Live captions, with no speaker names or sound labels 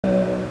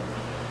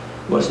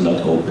was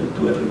not open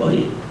to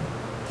everybody.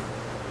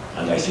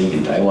 And I think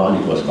in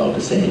Taiwan it was about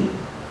the same.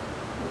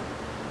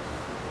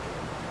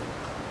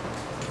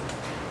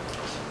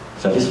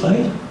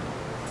 Satisfied?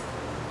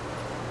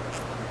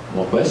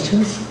 More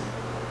questions?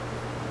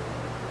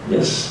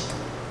 Yes?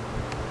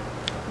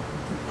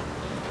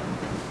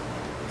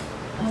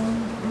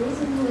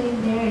 Recently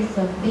there is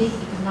a big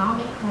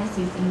economic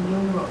crisis in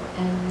Europe,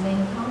 and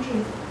many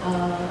countries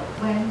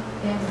went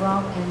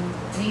bankrupt and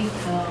need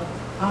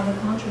other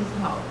countries'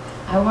 help.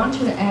 I want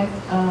to ask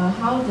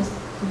how does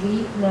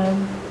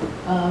Switzerland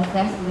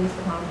face this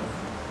problem?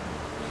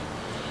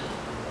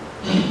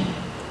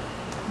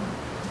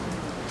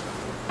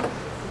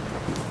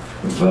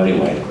 Very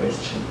wide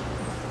question.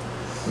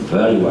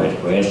 Very wide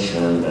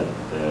question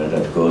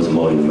that goes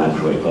more in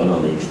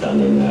macroeconomics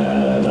than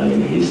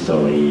in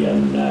history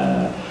and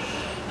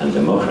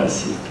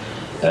democracy.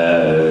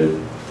 The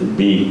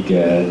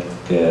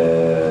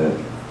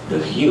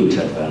huge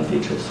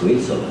advantage of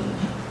Switzerland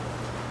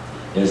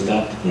is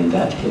that in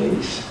that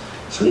case,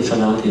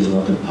 Switzerland is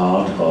not a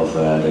part of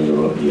the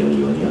European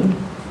Union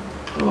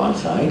on one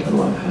side, on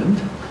one hand,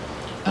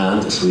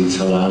 and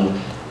Switzerland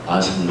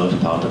as not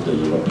part of the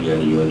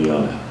European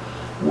Union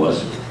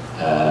was,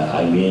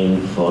 I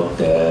mean, for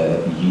the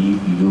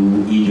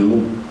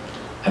EU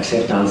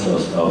acceptance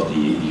of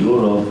the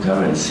euro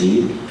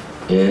currency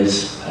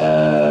is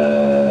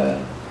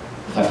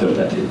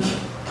facultative.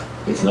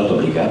 It's not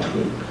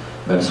obligatory.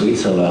 But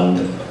Switzerland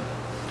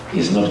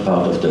is not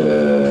part of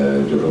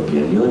the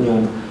European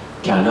Union,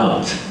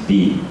 cannot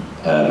be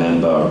a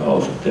member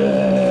of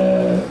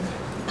the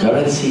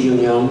currency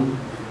union.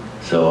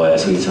 So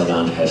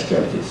Switzerland has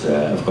kept its,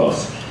 of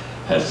course,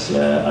 has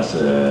as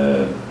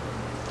an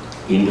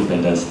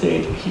independent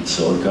state its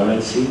own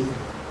currency,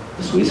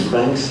 the Swiss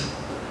francs,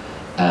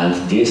 and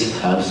this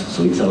helps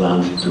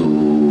Switzerland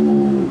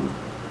to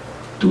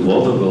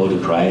overgo the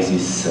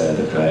crisis,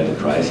 the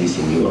crisis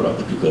in Europe,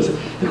 because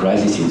the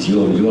crisis in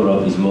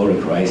Europe is more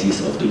a crisis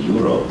of the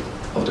euro,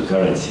 of the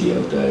currency,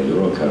 of the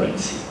euro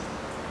currency.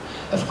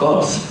 Of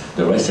course,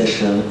 the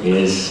recession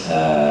is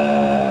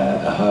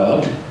a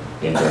hurt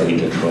in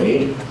the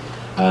trade,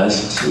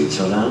 as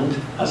Switzerland,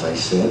 as I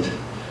said,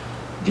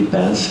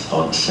 depends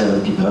on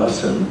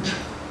 70%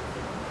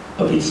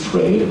 of its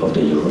trade of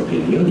the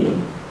European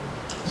Union.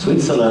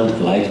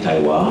 Switzerland, like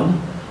Taiwan,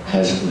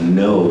 has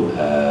no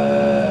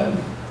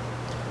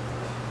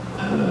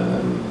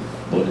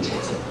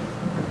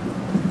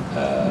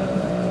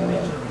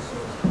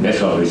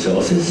natural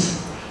resources,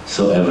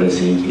 so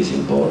everything is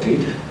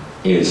imported,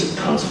 is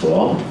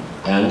transformed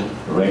and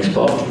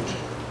re-exported.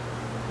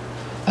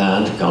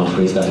 And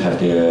countries that have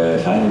the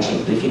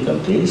financial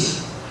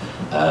difficulties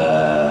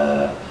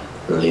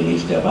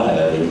limit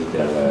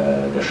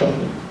their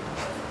shopping.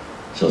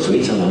 So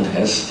Switzerland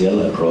has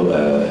still in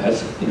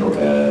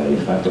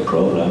fact a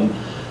problem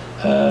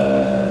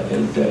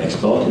in the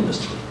export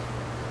industry.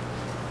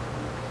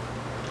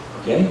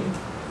 Okay?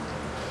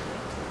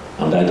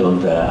 And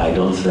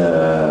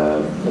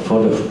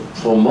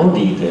for more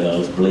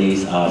details,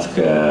 please ask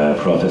a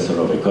professor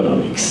of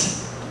economics.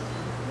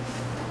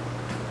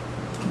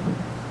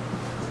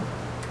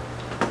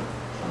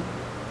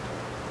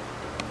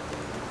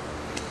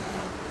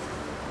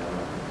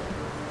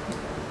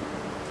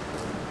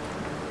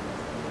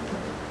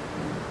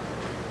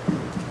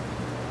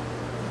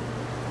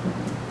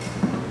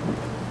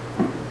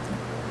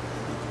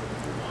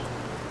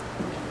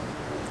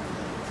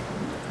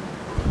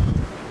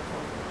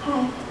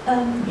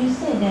 You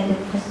said that the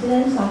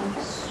presidents of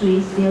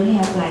Swiss, they only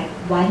have like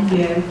 1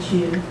 year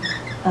to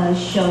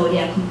show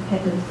their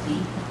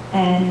competency.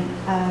 And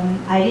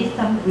I did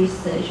some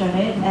research on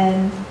it,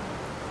 and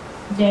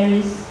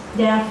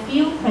there are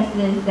few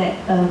presidents that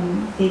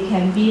they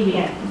can be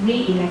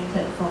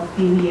re-elected for a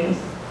few years,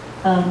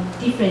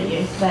 different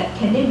years, but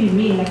can they be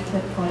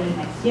re-elected for the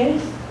next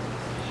years?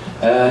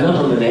 Not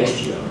on the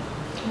next year.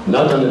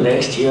 Not on the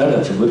next year,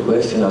 that's a good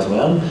question as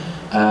well.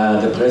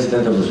 The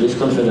president of the Swiss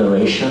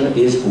Confederation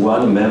is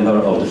one member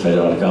of the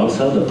Federal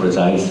Council that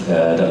presides,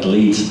 that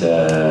leads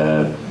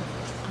the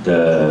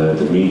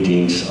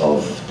meetings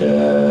of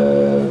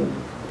the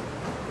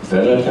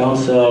Federal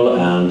Council,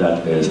 and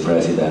that is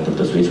president of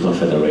the Swiss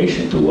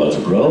Confederation towards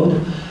abroad.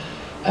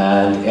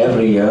 And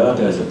every year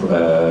there's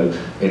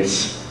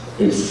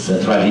it's a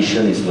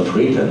tradition, it's not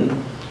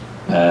written.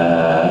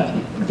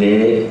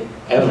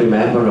 Every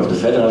member of the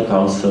Federal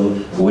Council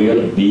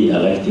will be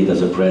elected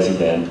as a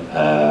president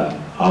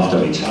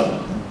after each other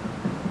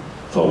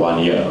for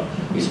 1 year.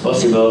 It's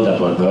possible that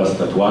one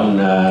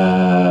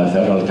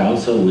Federal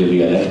Council will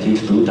be elected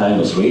 2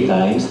 times or 3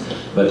 times,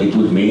 but it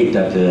would mean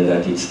that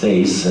it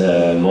stays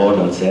more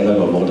than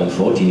 7 or more than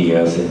 14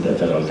 years in the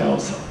Federal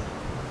Council.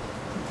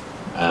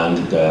 And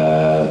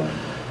the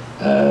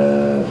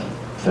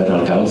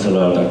Federal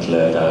Councillor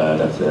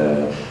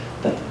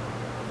that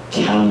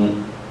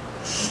can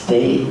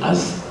stay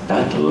as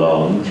that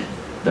long,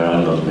 there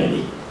are not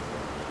many.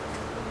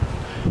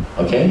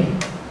 Okay?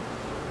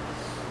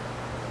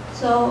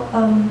 So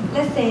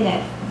let's say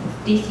that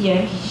this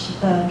year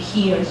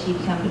he or she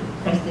becomes the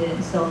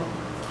president. So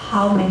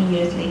how many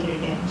years later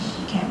then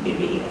she can be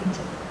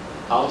re-elected?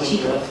 How many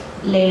years?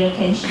 Later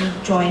can she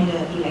join the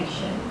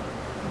election?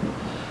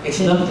 It's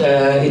not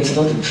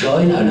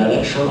join an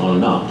election or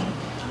not.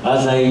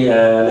 As I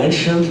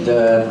mentioned,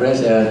 the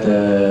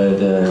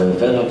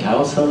Federal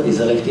Council is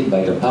elected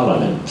by the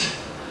Parliament,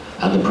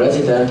 and the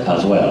President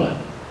as well.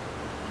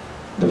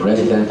 The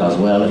President as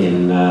well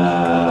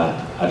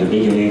at the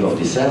beginning of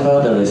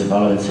December there is a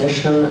Parliament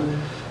session.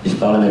 This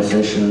Parliament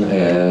session,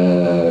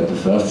 the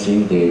first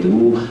thing they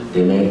do,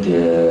 they make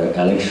the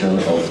election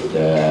of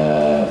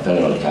the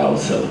Federal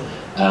Council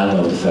and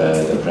of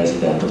the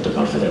President of the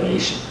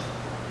Confederation.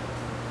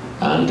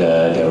 And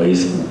there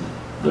is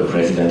the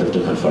President of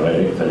the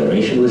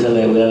Confederation will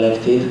be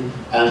elected,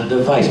 and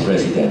the Vice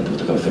President of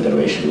the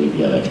Confederation will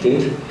be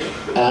elected.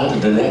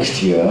 And the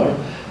next year,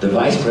 the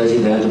Vice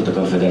President of the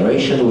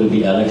Confederation will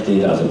be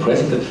elected as a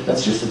President.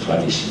 That's just a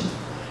tradition.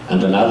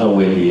 And another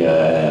will be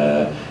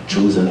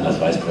chosen as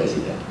Vice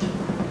President.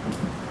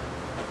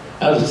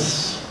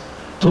 As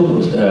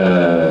turnus.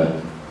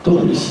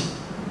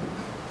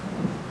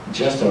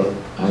 Just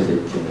how is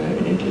it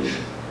in English?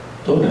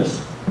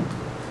 Turnus.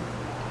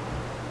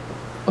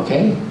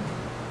 Okay?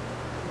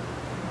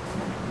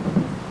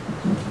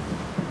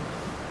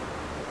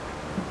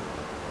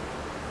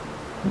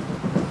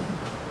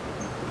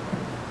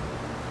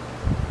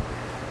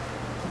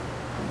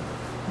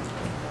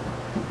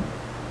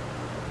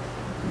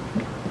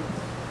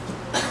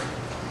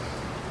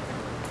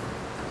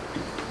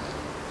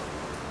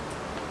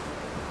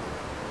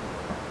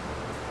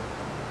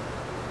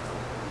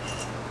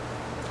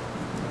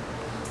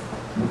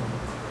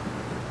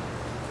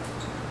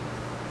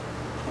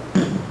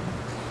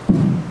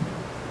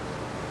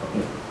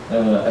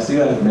 As you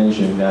have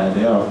mentioned that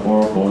there are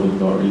 4 voting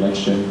for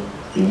election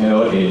being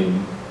held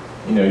in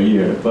a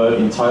year, but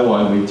in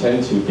Taiwan we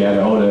tend to get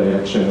all the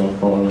election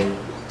vote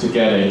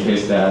together in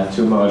case that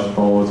too much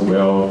votes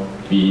will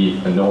be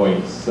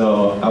annoying.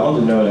 So I want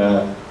to know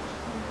that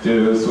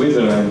do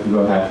Switzerland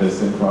people have the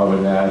same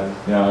problem that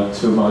there are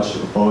too much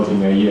vote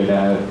in a year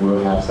that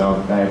will have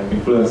some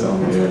influence on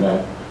their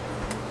life?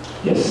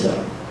 Yes,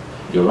 sir.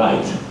 You're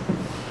right.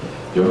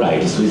 You're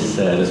right. The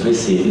Swiss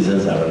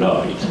citizens are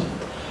annoyed.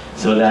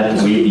 So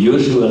that we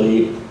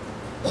usually,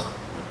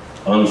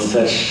 on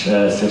such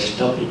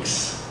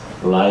topics,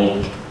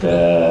 like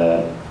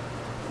the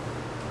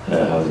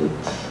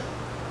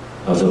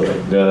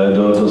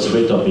those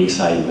 3 topics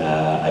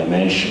I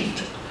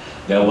mentioned,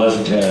 there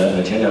was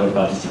a general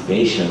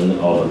participation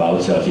of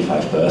about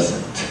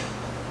 35%.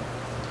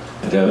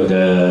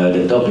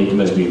 The topic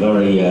must be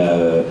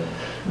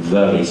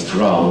very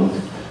strong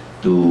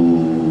to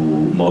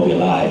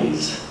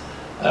mobilize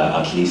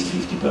at least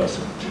 50%.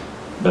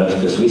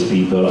 But the Swiss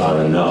people are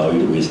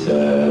annoyed with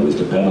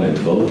the permanent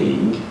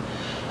voting.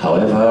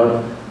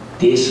 However,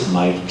 this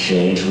might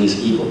change with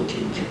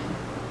e-voting.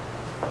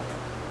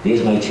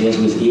 This might change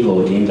with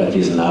e-voting that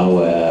is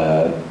now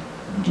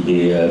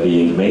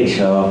being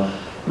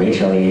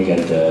maturing,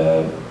 and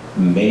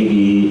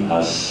maybe,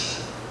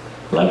 as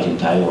like in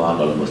Taiwan,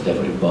 almost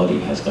everybody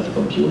has got a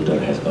computer,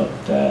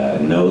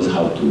 knows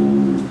how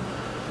to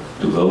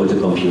go with the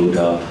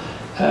computer.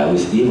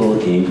 With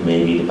e-voting,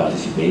 maybe the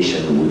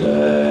participation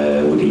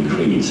would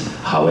increase.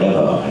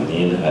 However, I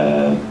mean,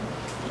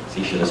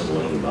 citizens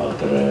worrying about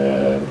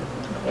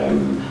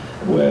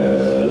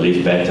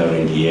live better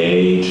in the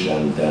age,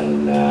 and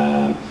then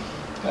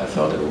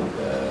further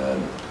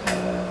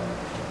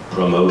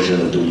promotion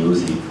of the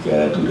music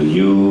to the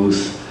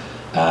youth,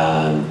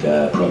 and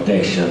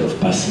protection of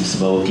passive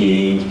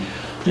smoking.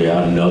 They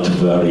are not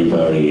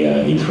very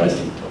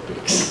interesting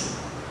topics.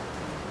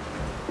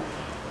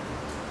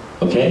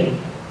 Okay?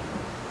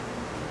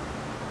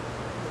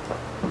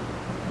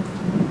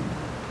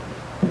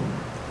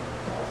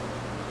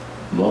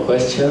 More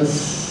questions?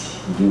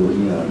 You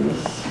here,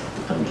 yes,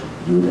 and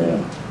you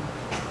there.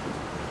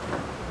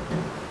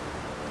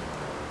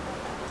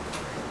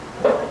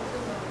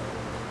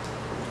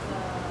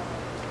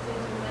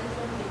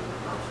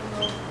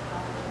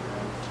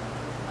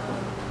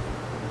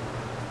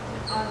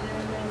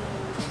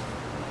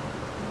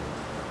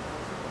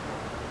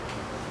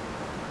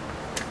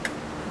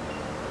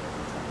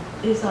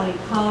 It's like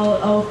how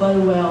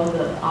often will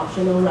the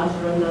optional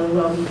referendum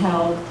will be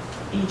held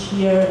each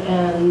year,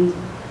 and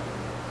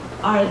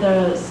are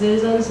the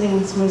citizens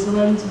in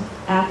Switzerland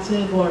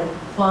active or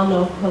fond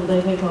of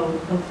political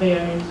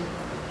affairs,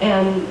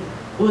 and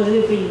would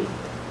it be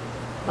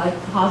like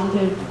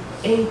positive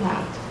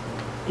impact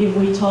if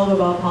we talk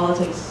about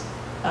politics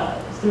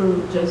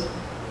through just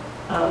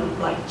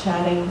like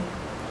chatting,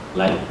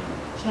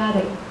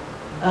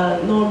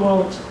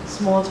 normal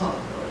small talk?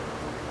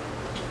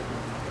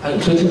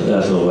 And Switzerland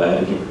as well,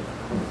 again.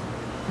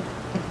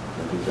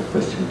 Repeat your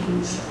question,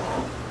 please.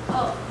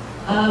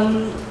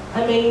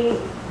 I mean,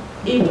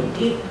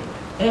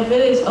 if it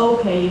is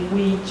okay if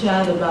we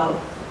chat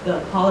about the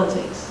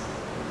politics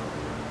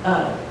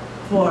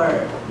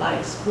for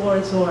like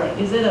sports, or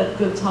is it a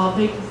good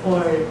topic,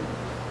 or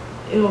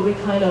it will be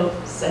kind of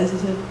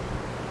sensitive?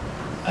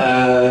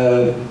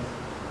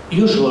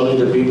 Usually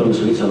the people in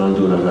Switzerland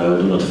do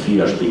not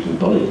fear speaking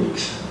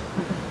politics.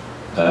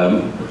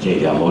 Okay,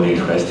 they are more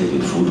interested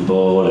in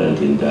football and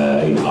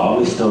in art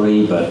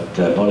history, but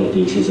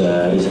politics is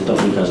a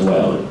topic as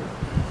well.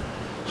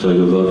 So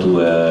you go to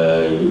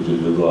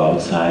you go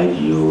outside.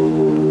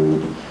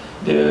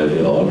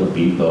 The older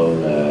people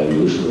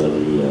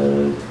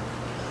usually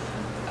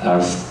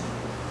are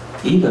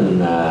even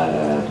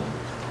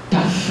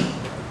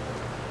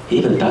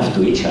tough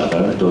to each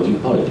other talking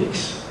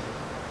politics.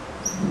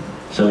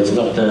 So it's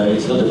not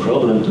a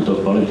problem to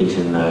talk politics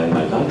in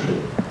my country.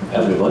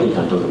 Everybody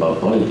can talk about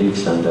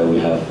politics, and we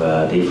have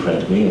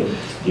different meanings.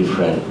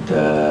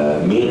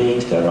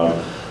 There are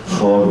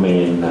four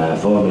main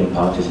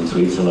parties in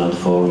Switzerland,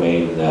 four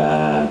main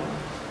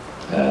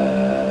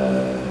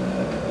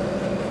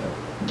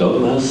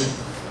dogmas,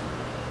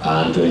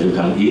 and you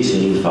can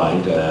easily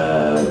find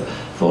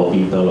four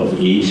people of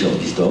each of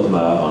these dogma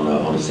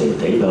on the same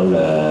table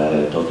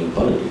talking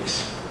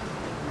politics.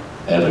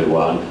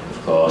 Everyone,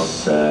 of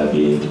course,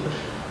 being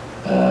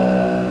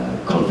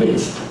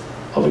convinced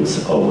of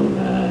its own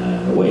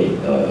way,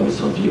 of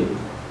its own view.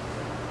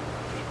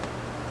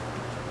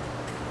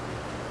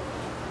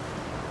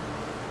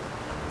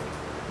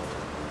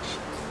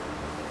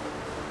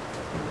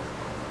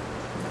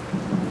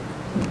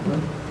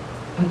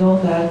 I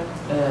know that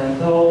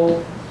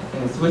though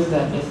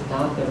Switzerland is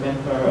not a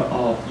member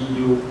of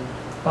EU,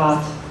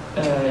 but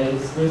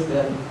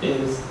Switzerland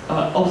is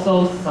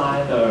also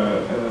signed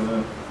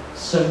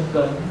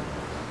Schengen.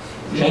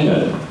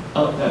 Schengen.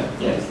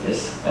 Yes.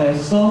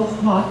 So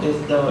what is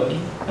the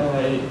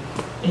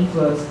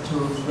influence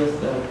to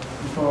Switzerland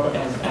before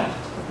and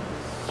after?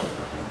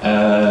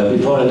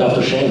 Before and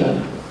after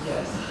Schengen?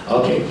 Yes.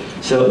 Okay,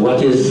 so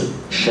what is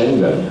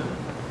Schengen?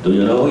 Do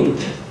you know it?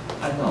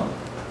 I know.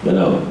 You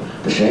know,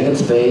 the Schengen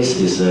space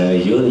is a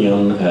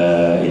union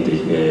in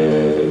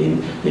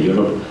the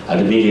Europe. At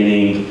the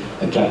beginning,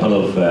 a couple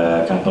of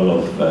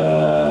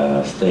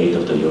states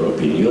of the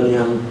European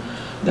Union,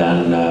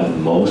 then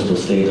most of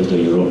states of the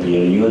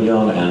European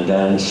Union, and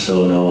then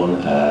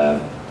so-known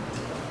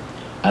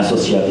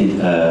associated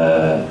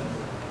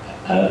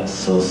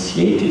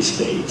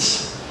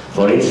states.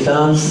 For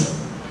instance,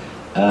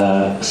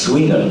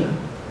 Sweden.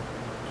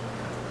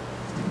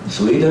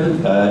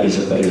 Sweden is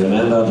a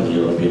member of the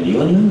European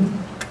Union.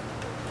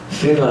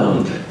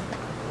 Finland,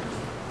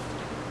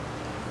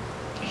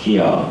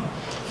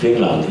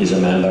 Finland is a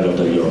member of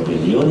the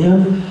European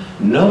Union.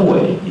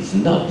 Norway is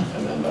not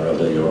a member of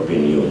the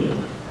European Union.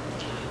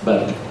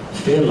 But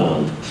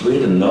Finland,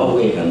 Sweden,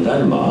 Norway and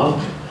Denmark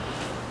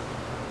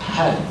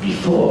had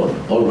before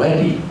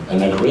already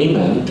an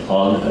agreement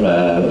on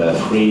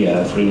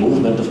free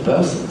movement of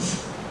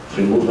persons,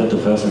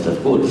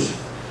 of goods.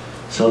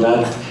 So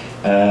that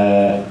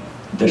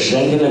the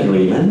Schengen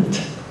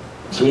Agreement,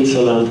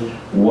 Switzerland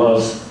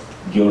was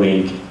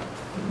during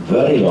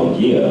very long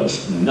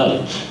years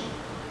not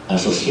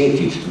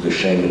associated to the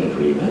Schengen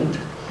Agreement,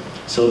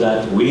 so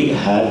that we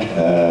had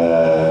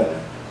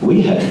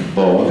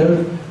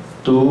border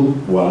to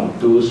 1,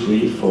 2,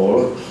 3,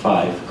 4,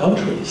 5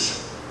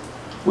 countries.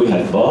 We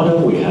had border,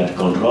 we had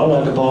control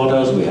at the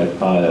borders, we had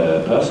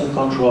personal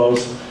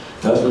controls,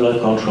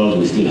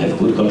 we still have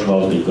good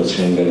controls because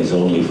Schengen is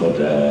only for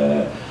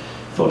the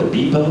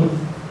people,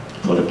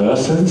 for the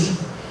persons.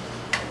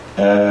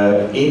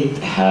 It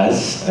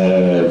has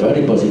a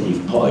very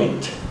positive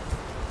point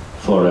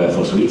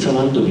for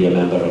Switzerland to be a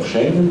member of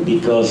Schengen,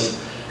 because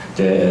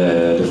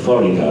the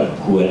foreigner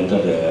who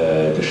enter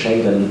the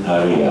Schengen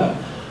area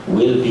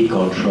will be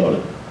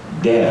controlled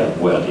there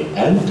where they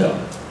enter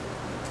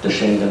the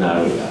Schengen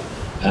area.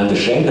 And the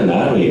Schengen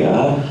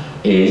area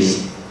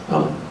is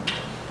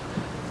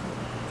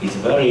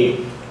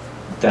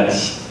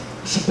that's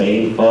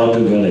Spain,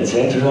 Portugal,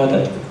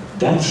 etc.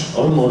 That's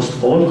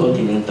almost all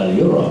continental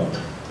Europe.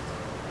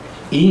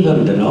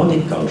 Even the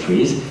Nordic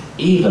countries,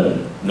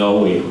 even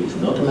Norway, who is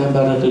not a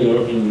member of the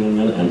European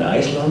Union, and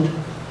Iceland,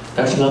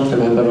 that's not a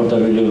member of the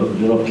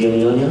European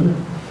Union.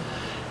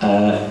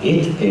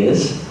 It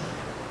is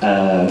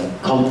a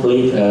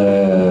complete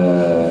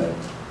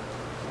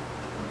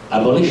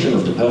abolition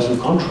of the personal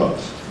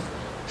controls.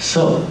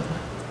 So,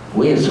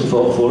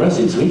 for us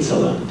in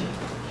Switzerland,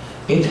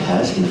 it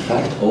has in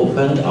fact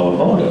opened our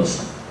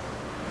borders.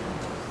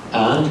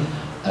 And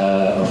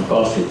of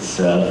course it's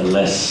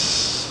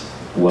less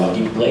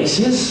working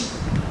places,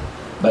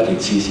 but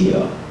it's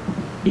easier,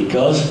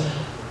 because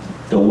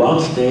the one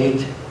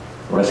state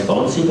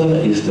responsible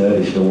is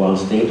the one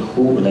state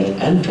who let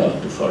enter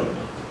the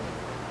foreigner.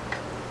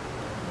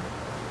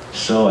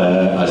 So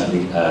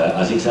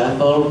as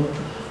example,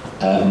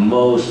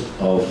 most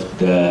of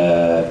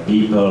the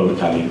people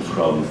coming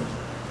from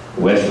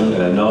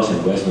North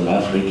and Western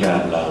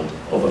Africa land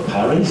over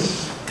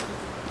Paris.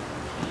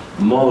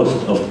 Most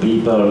of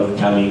people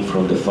coming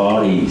from the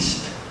Far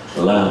East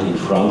land in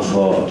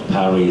Frankfurt,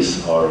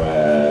 Paris or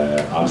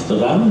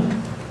Amsterdam.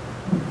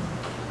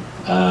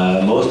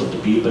 Most of the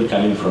people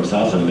coming from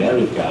South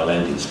America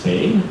land in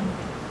Spain.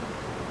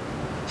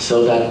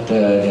 So that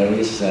there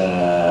is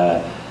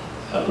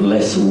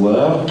less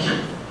work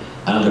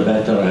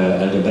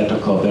and a better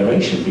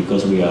cooperation,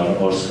 because we are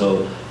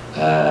also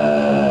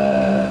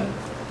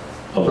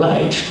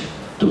obliged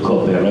to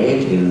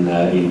cooperate in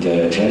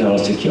the general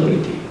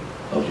security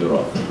of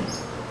Europe.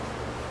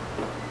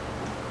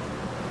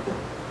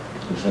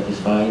 You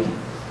satisfied?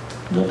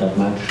 Not that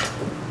much?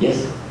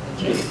 Yes?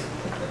 Thank you.